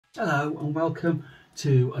Hello and welcome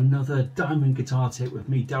to another diamond guitar tip with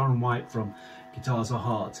me, Darren White from Guitars Are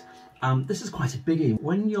Hard. This is quite a biggie.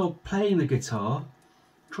 When you're playing the guitar,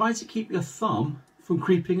 try to keep your thumb from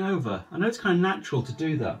creeping over. I know it's kind of natural to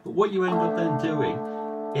do that, but what you end up then doing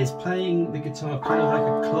is playing the guitar kind of like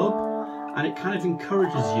a club, and it kind of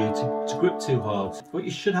encourages you to grip too hard. What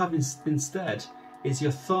you should have instead is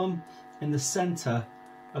your thumb in the center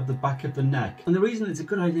of the back of the neck. And the reason it's a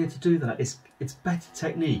good idea to do that is it's better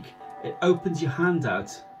technique. It opens your hand out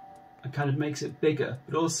and kind of makes it bigger,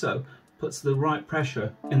 but also puts the right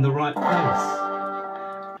pressure in the right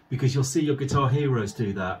place. Because you'll see your guitar heroes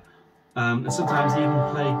do that. And sometimes even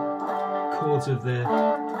play chords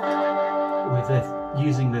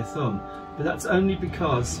using their thumb. But that's only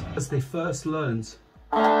because as they first learned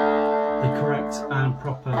the correct and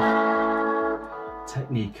proper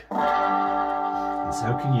technique. And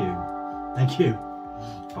so can you. Thank you.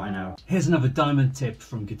 Bye now. Here's another diamond tip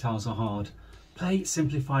from Guitars Are Hard. Play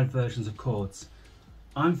simplified versions of chords.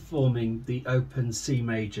 I'm forming the open C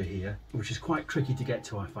major here, which is quite tricky to get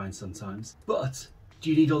to, I find sometimes. But do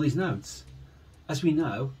you need all these notes? As we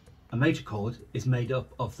know, a major chord is made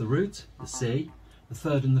up of the root, the C, the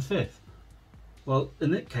third and the fifth. Well,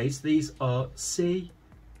 in that case, these are C,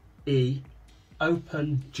 E,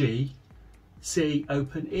 open G, C,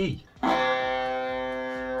 open E.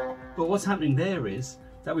 But what's happening there is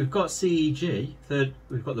that we've got C, E, G, third,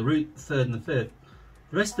 we've got the root, third and the fifth.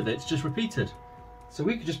 The rest of it's just repeated. So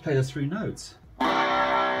we could just play those three notes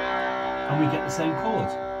and we get the same chord,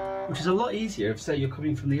 which is a lot easier if, say, you're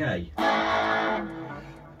coming from the A. If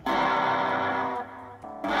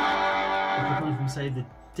you're coming from, say, the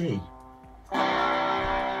D.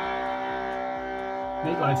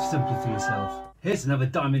 Make life simple for yourself. Here's another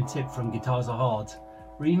diamond tip from Guitars Are Hard.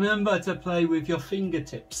 Remember to play with your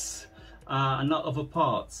fingertips and not other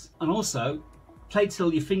parts. And also, play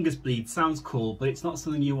till your fingers bleed sounds cool, but it's not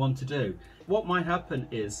something you want to do. What might happen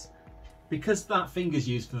is, because that finger's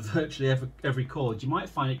used for virtually every chord, you might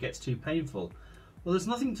find it gets too painful. Well, there's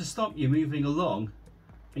nothing to stop you moving along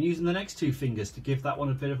and using the next two fingers to give that one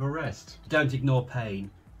a bit of a rest. Don't ignore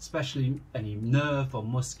pain, especially any nerve or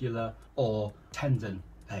muscular or tendon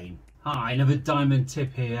pain. Hi, another diamond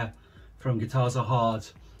tip here from Guitars Are Hard.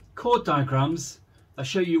 Chord diagrams that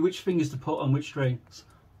show you which fingers to put on which strings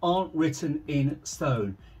aren't written in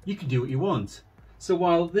stone. You can do what you want. So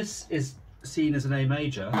while this is seen as an A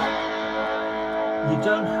major, you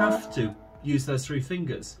don't have to use those three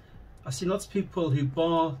fingers. I've seen lots of people who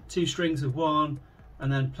bar two strings of one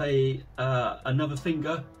and then play another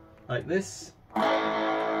finger like this.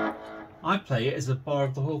 I play it as a bar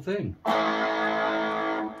of the whole thing.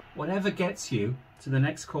 Whatever gets you to the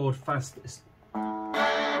next chord fastest.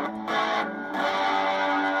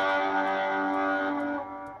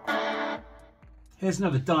 Here's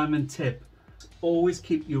another diamond tip. Always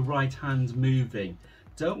keep your right hand moving.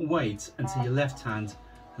 Don't wait until your left hand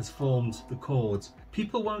has formed the chords.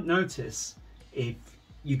 People won't notice if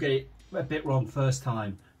you get it a bit wrong first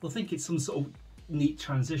time. They'll think it's some sort of neat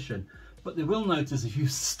transition, but they will notice if you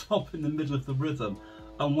stop in the middle of the rhythm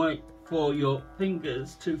and wait for your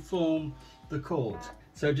fingers to form the chord.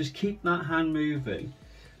 So just keep that hand moving.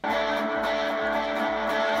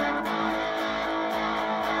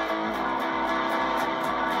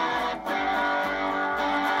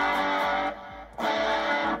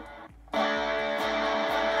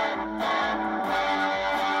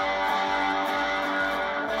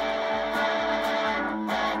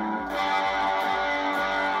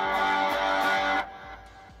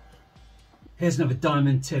 Here's another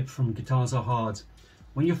diamond tip from Guitars Are Hard.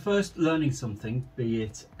 When you're first learning something, be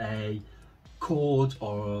it a chord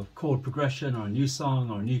or a chord progression or a new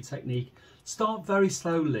song or a new technique, start very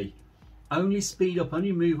slowly. Only speed up,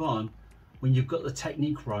 only move on when you've got the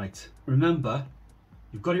technique right. Remember,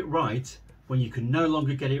 you've got it right when you can no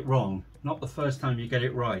longer get it wrong, not the first time you get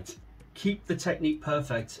it right. Keep the technique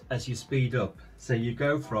perfect as you speed up. So you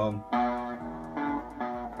go from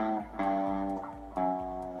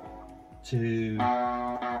to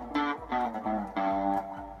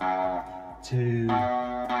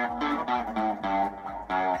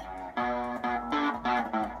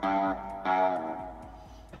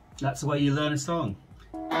that's the way you learn a song.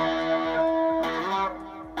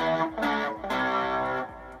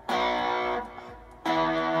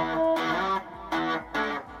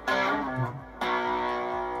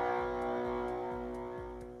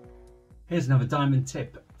 Here's another diamond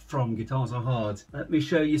tip from Guitars Are Hard. Let me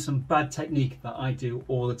show you some bad technique that I do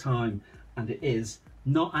all the time, and it is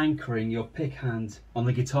not anchoring your pick hand on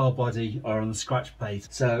the guitar body or on the scratch plate.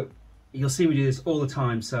 So you'll see me do this all the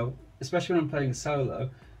time, so especially when I'm playing solo,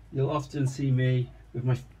 you'll often see me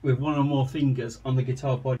with one or more fingers on the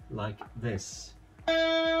guitar body like this.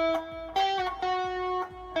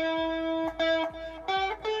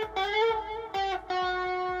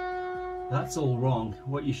 That's all wrong.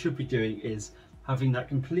 What you should be doing is having that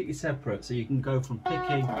completely separate, so you can go from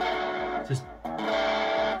picking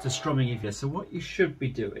to strumming if you. So what you should be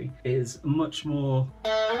doing is much more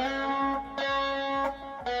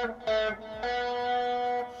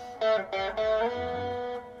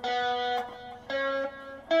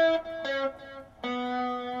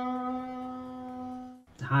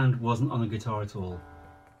the hand wasn't on the guitar at all.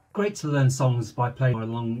 Great to learn songs by playing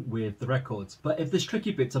along with the records, but if there's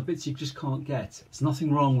tricky bits or bits you just can't get, there's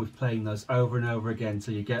nothing wrong with playing those over and over again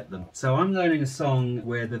till you get them. So I'm learning a song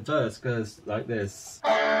where the verse goes like this.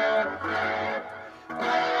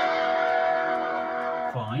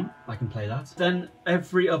 Fine, I can play that. Then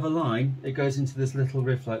every other line, it goes into this little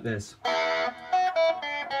riff like this,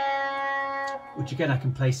 which again I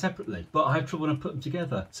can play separately, but I have trouble when I put them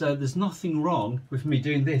together. So there's nothing wrong with me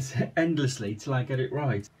doing this endlessly till I get it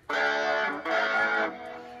right.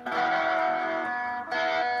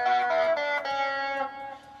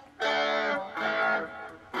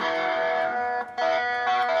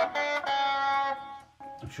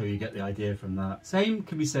 I'm sure you get the idea from that. Same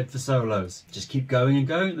can be said for solos. Just keep going and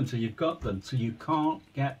going until you've got them, so you can't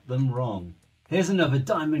get them wrong. Here's another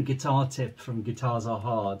diamond guitar tip from Guitars Are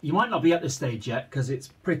Hard. You might not be at this stage yet because it's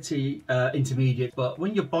pretty intermediate, but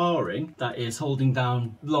when you're barring, that is holding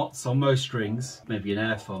down lots or most strings, maybe an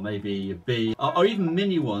F or maybe a B, or even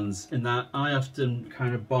mini ones in that I often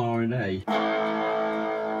kind of bar an A.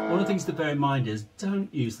 One of the things to bear in mind is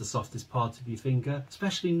don't use the softest part of your finger,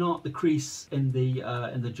 especially not the crease in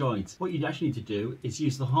the joint. What you actually need to do is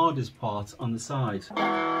use the hardest part on the side.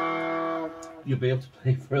 You'll be able to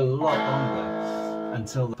play for a lot longer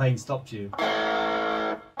until the pain stops you.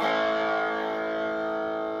 I'm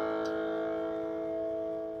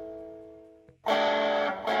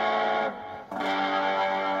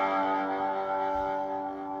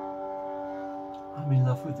in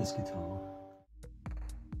love with this guitar.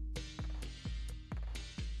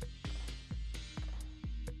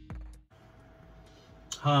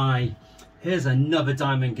 Hi, here's another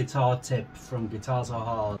diamond guitar tip from Guitars Are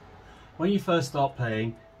Hard. When you first start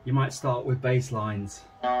playing, you might start with bass lines.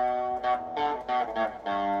 Then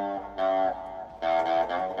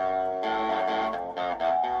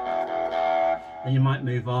you might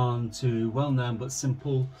move on to well-known but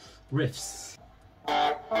simple riffs.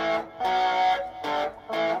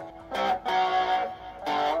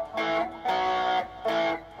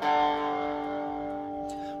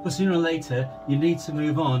 But sooner or later, you need to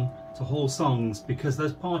move on to whole songs, because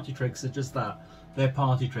those party tricks are just that. They're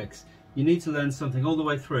party tricks. You need to learn something all the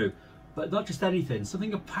way through, but not just anything, something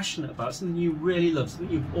you're passionate about, something you really love,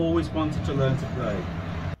 something you've always wanted to learn to play.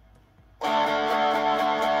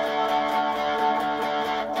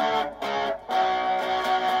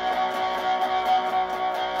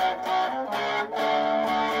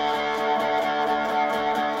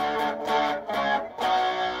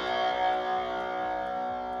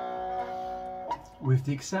 With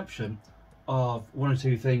the exception of one or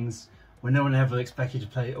two things where no one ever expects you to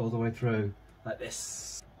play it all the way through, like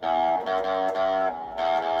this.